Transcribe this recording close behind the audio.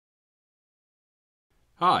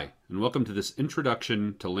Hi, and welcome to this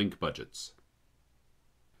introduction to link budgets.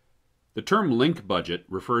 The term link budget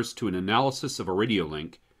refers to an analysis of a radio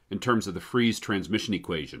link in terms of the Friese transmission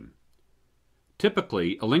equation.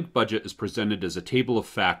 Typically, a link budget is presented as a table of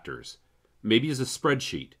factors, maybe as a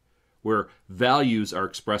spreadsheet, where values are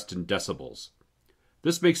expressed in decibels.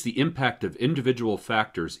 This makes the impact of individual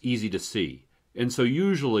factors easy to see, and so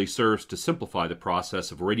usually serves to simplify the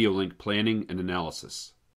process of radio link planning and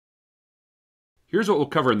analysis. Here's what we'll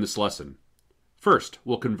cover in this lesson. First,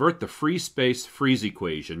 we'll convert the free space Friese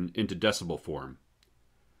equation into decibel form.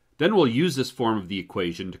 Then we'll use this form of the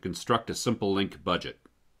equation to construct a simple link budget.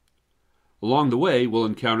 Along the way, we'll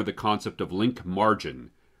encounter the concept of link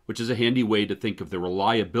margin, which is a handy way to think of the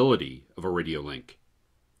reliability of a radio link.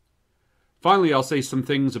 Finally, I'll say some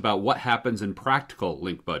things about what happens in practical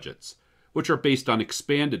link budgets, which are based on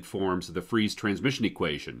expanded forms of the Friese transmission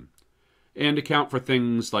equation, and account for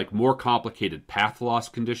things like more complicated path loss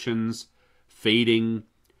conditions, fading,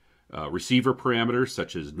 receiver parameters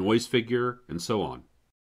such as noise figure, and so on.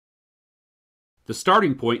 The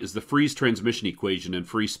starting point is the Friese transmission equation in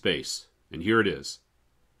free space, and here it is.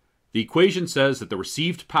 The equation says that the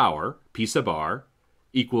received power, P sub r,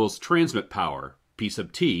 equals transmit power, P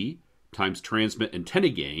sub t, times transmit antenna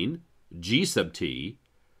gain, G sub t,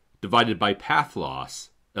 divided by path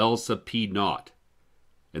loss, L sub p naught,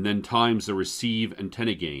 and then times the receive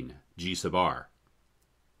antenna gain, G sub r.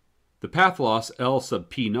 The path loss, L sub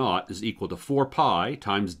p naught, is equal to 4 pi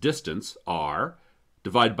times distance, r,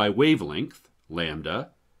 divided by wavelength,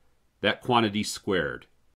 lambda, that quantity squared.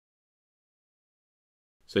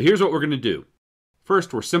 So here's what we're going to do.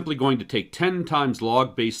 First, we're simply going to take 10 times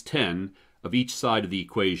log base 10 of each side of the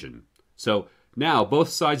equation. So now both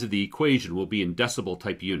sides of the equation will be in decibel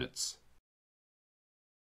type units.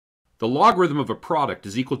 The logarithm of a product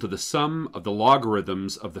is equal to the sum of the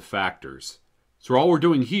logarithms of the factors. So all we're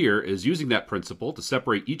doing here is using that principle to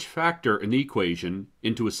separate each factor in the equation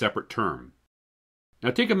into a separate term. Now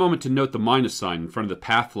take a moment to note the minus sign in front of the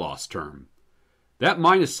path loss term. That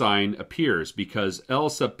minus sign appears because L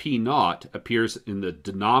sub p naught appears in the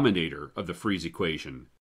denominator of the Friese equation.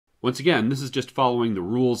 Once again, this is just following the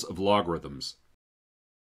rules of logarithms.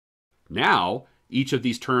 Now, each of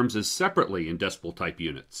these terms is separately in decibel type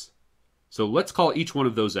units. So let's call each one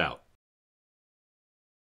of those out.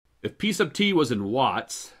 If P sub t was in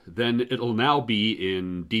watts, then it'll now be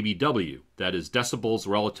in dBW, that is decibels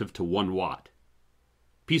relative to 1 watt.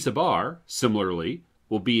 P sub r, similarly,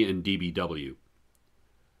 will be in dBW.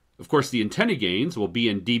 Of course, the antenna gains will be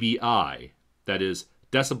in dBi, that is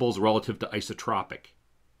decibels relative to isotropic.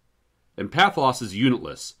 And path loss is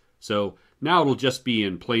unitless, so now it'll just be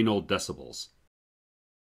in plain old decibels.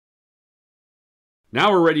 Now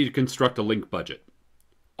we're ready to construct a link budget.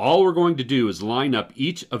 All we're going to do is line up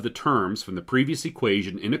each of the terms from the previous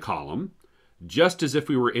equation in a column, just as if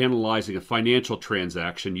we were analyzing a financial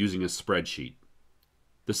transaction using a spreadsheet.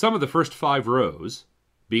 The sum of the first 5 rows,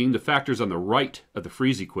 being the factors on the right of the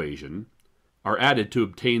Friese equation, are added to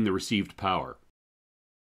obtain the received power.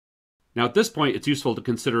 Now at this point it's useful to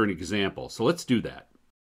consider an example, so let's do that.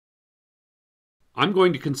 I'm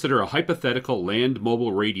going to consider a hypothetical land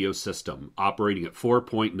mobile radio system operating at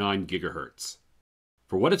 4.9 gigahertz.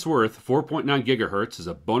 For what it's worth, 4.9 gigahertz is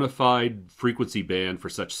a bona fide frequency band for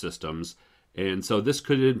such systems, and so this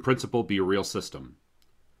could in principle be a real system.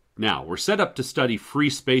 Now, we're set up to study free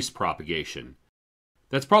space propagation.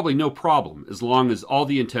 That's probably no problem as long as all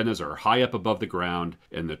the antennas are high up above the ground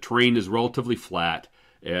and the terrain is relatively flat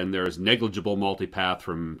and there is negligible multipath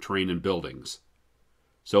from terrain and buildings.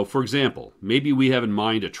 So, for example, maybe we have in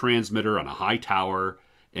mind a transmitter on a high tower,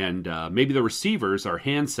 and maybe the receivers are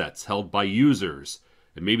handsets held by users,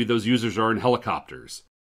 and maybe those users are in helicopters.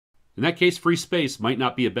 In that case, free space might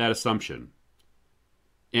not be a bad assumption.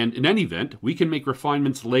 And in any event, we can make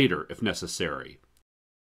refinements later if necessary.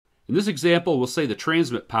 In this example, we'll say the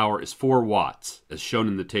transmit power is 4 watts, as shown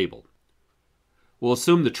in the table. We'll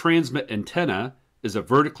assume the transmit antenna is a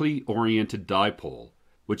vertically oriented dipole,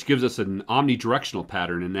 which gives us an omnidirectional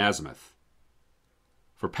pattern in azimuth.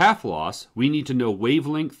 For path loss, we need to know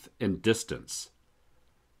wavelength and distance.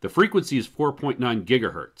 The frequency is 4.9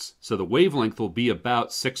 gigahertz, so the wavelength will be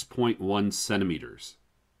about 6.1 centimeters.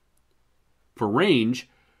 For range,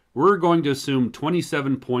 we're going to assume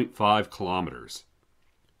 27.5 kilometers.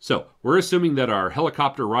 So, we're assuming that our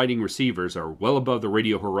helicopter riding receivers are well above the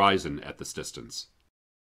radio horizon at this distance.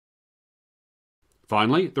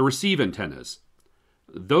 Finally, the receive antennas.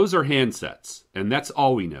 Those are handsets, and that's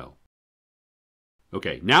all we know.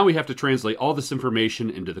 Okay, now we have to translate all this information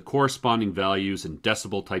into the corresponding values in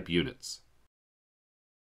decibel type units.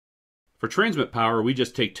 For transmit power, we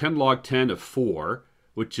just take 10 log 10 of 4,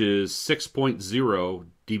 which is 6.0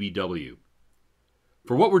 dBW.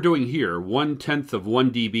 For what we're doing here, 1/10 of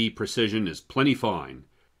 1 dB precision is plenty fine.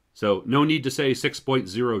 So no need to say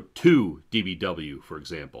 6.02 dBW, for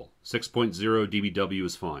example. 6.0 dBW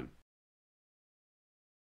is fine.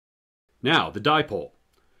 Now, the dipole.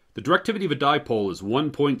 The directivity of a dipole is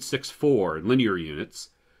 1.64 in linear units,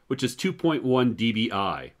 which is 2.1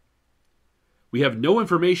 dBi. We have no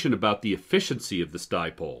information about the efficiency of this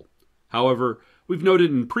dipole. However, we've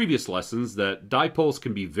noted in previous lessons that dipoles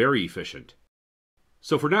can be very efficient.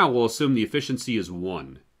 So for now, we'll assume the efficiency is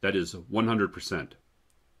 1, that is 100%.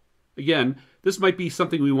 Again, this might be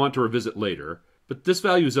something we want to revisit later, but this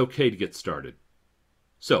value is okay to get started.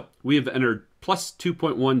 So, we have entered plus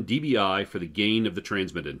 2.1 dBi for the gain of the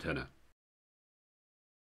transmit antenna.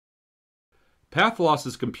 Path loss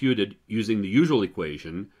is computed using the usual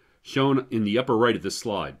equation shown in the upper right of this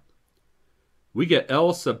slide. We get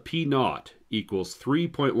L sub P naught equals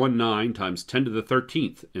 3.19 times 10 to the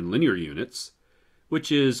 13th in linear units,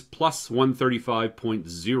 which is plus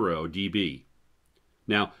 135.0 dB.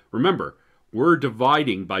 Now, remember, we're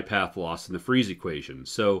dividing by path loss in the Freeze equation,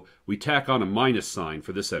 so we tack on a minus sign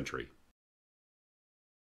for this entry.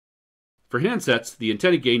 For handsets, the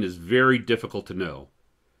antenna gain is very difficult to know,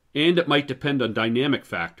 and it might depend on dynamic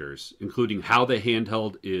factors, including how the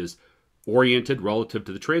handheld is oriented relative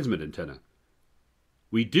to the transmit antenna.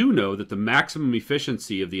 We do know that the maximum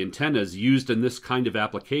efficiency of the antennas used in this kind of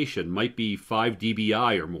application might be 5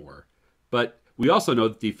 dBi or more, but we also know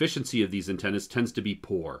that the efficiency of these antennas tends to be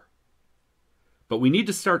poor. But we need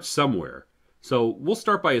to start somewhere, so we'll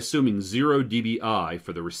start by assuming 0 dBi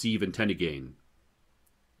for the receive antenna gain.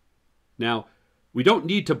 Now, we don't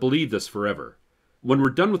need to believe this forever. When we're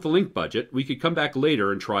done with the link budget, we could come back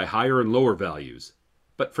later and try higher and lower values.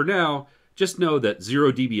 But for now, just know that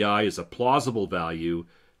 0 dBi is a plausible value,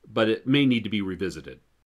 but it may need to be revisited.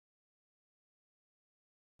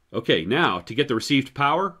 Okay, now, to get the received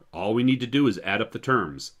power, all we need to do is add up the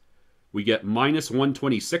terms. We get minus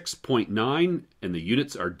 126.9, and the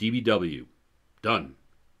units are dBW. Done.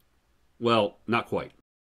 Well, not quite.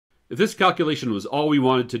 If this calculation was all we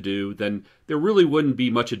wanted to do, then there really wouldn't be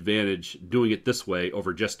much advantage doing it this way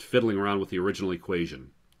over just fiddling around with the original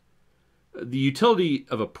equation. The utility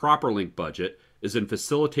of a proper link budget is in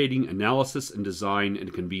facilitating analysis and design in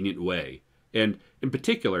a convenient way, and, in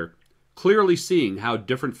particular, clearly seeing how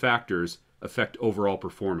different factors affect overall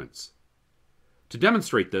performance. To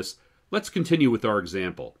demonstrate this, let's continue with our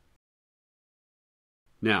example.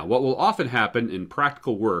 Now, what will often happen in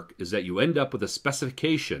practical work is that you end up with a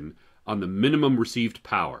specification on the minimum received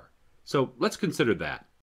power. So let's consider that.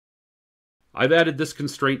 I've added this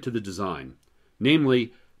constraint to the design.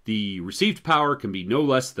 Namely, the received power can be no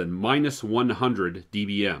less than minus 100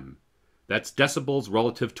 dBm. That's decibels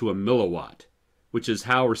relative to a milliwatt, which is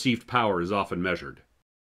how received power is often measured.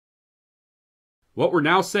 What we're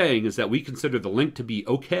now saying is that we consider the link to be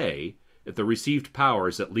okay if the received power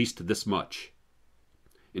is at least this much.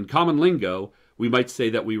 In common lingo, we might say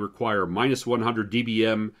that we require minus 100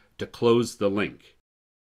 dBm to close the link.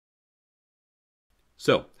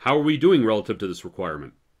 So, how are we doing relative to this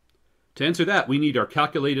requirement? To answer that, we need our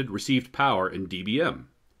calculated received power in dBm.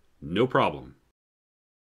 No problem.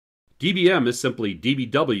 dBm is simply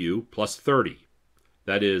dBW plus 30.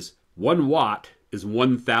 That is, 1 watt is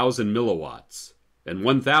 1,000 milliwatts, and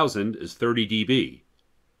 1,000 is 30 dB.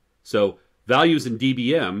 So, values in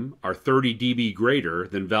dBm are 30 dB greater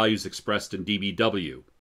than values expressed in dBW.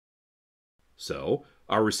 So,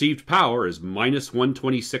 our received power is minus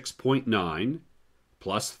 126.9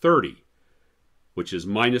 plus 30, which is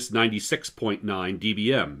minus 96.9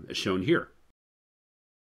 dBm, as shown here.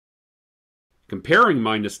 Comparing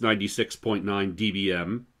minus 96.9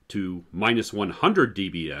 dBm to minus 100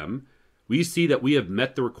 dBm, we see that we have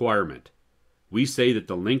met the requirement. We say that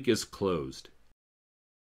the link is closed.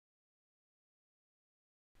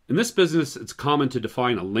 In this business, it's common to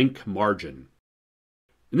define a link margin.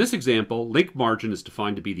 In this example, link margin is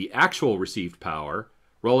defined to be the actual received power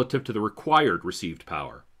relative to the required received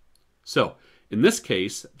power. So, in this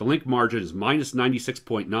case, the link margin is minus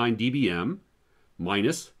 96.9 dBm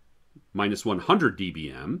minus 100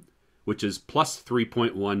 dBm, which is plus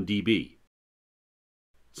 3.1 dB.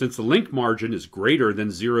 Since the link margin is greater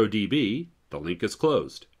than 0 dB, the link is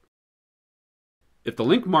closed. If the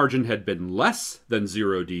link margin had been less than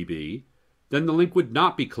 0 dB, then the link would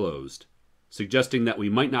not be closed, suggesting that we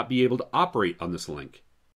might not be able to operate on this link.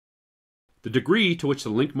 The degree to which the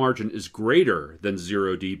link margin is greater than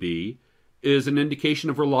 0 dB is an indication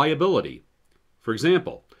of reliability. For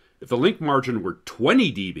example, if the link margin were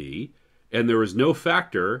 20 dB and there is no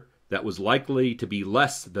factor that was likely to be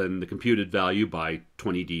less than the computed value by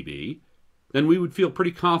 20 dB, then we would feel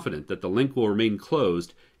pretty confident that the link will remain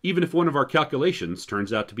closed even if one of our calculations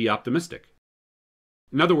turns out to be optimistic.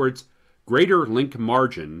 In other words, greater link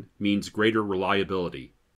margin means greater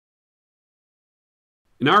reliability.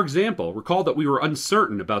 In our example, recall that we were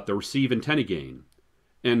uncertain about the receive antenna gain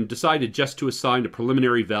and decided just to assign a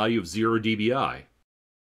preliminary value of 0 dBi.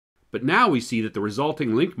 But now we see that the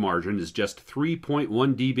resulting link margin is just 3.1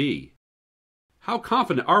 dB. How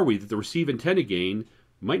confident are we that the receive antenna gain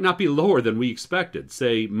might not be lower than we expected,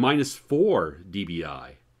 say minus 4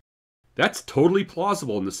 dBi? That's totally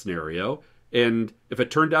plausible in this scenario, and if it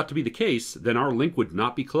turned out to be the case, then our link would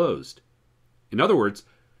not be closed. In other words,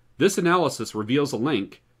 this analysis reveals a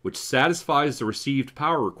link which satisfies the received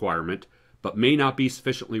power requirement but may not be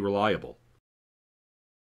sufficiently reliable.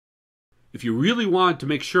 If you really want to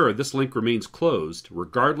make sure this link remains closed,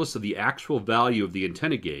 regardless of the actual value of the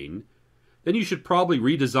antenna gain, then you should probably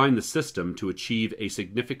redesign the system to achieve a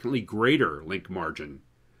significantly greater link margin,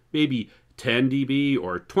 maybe 10 dB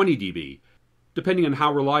or 20 dB, depending on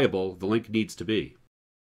how reliable the link needs to be.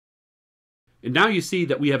 And now you see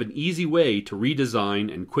that we have an easy way to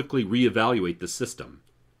redesign and quickly reevaluate the system.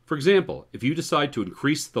 For example, if you decide to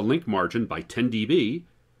increase the link margin by 10 dB,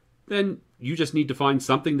 then you just need to find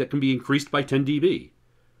something that can be increased by 10 dB.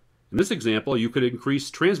 In this example, you could increase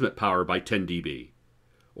transmit power by 10 dB.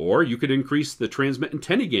 Or you could increase the transmit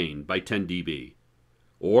antenna gain by 10 dB.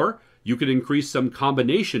 Or you could increase some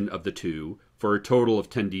combination of the two for a total of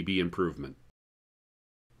 10 dB improvement.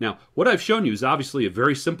 Now, what I've shown you is obviously a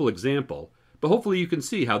very simple example, but hopefully you can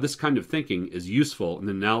see how this kind of thinking is useful in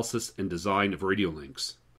the analysis and design of radio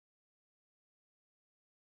links.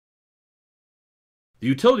 The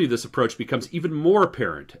utility of this approach becomes even more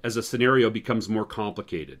apparent as a scenario becomes more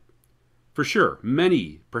complicated. For sure,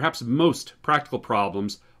 many, perhaps most, practical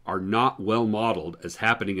problems are not well modeled as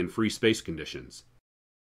happening in free space conditions.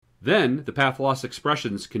 Then, the path loss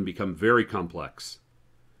expressions can become very complex.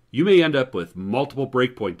 You may end up with multiple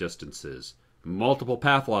breakpoint distances, multiple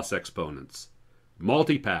path loss exponents,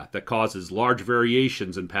 multipath that causes large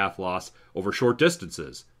variations in path loss over short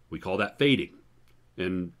distances, we call that fading,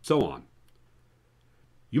 and so on.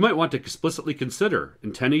 You might want to explicitly consider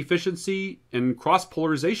antenna efficiency and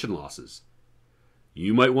cross-polarization losses.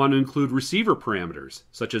 You might want to include receiver parameters,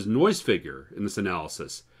 such as noise figure, in this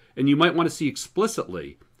analysis, and you might want to see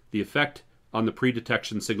explicitly the effect on the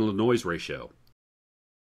pre-detection signal-to-noise ratio.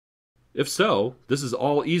 If so, this is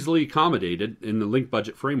all easily accommodated in the link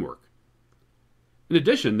budget framework. In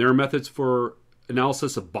addition, there are methods for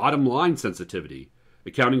analysis of bottom line sensitivity,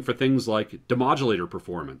 accounting for things like demodulator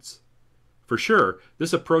performance. For sure,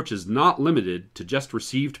 this approach is not limited to just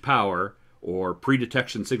received power or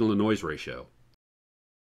pre-detection signal-to-noise ratio.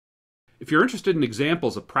 If you're interested in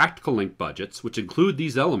examples of practical link budgets which include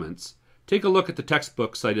these elements, take a look at the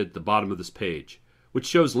textbook cited at the bottom of this page, which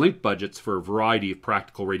shows link budgets for a variety of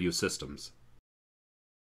practical radio systems.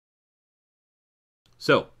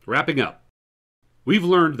 So, wrapping up, we've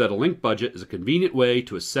learned that a link budget is a convenient way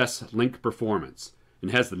to assess link performance,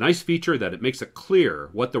 and has the nice feature that it makes it clear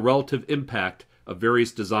what the relative impact of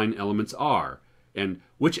various design elements are, and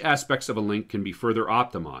which aspects of a link can be further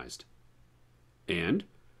optimized. And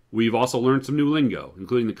we've also learned some new lingo,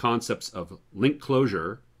 including the concepts of link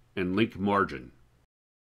closure and link margin.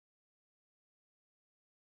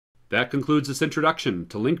 That concludes this introduction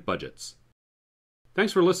to link budgets.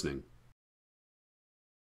 Thanks for listening.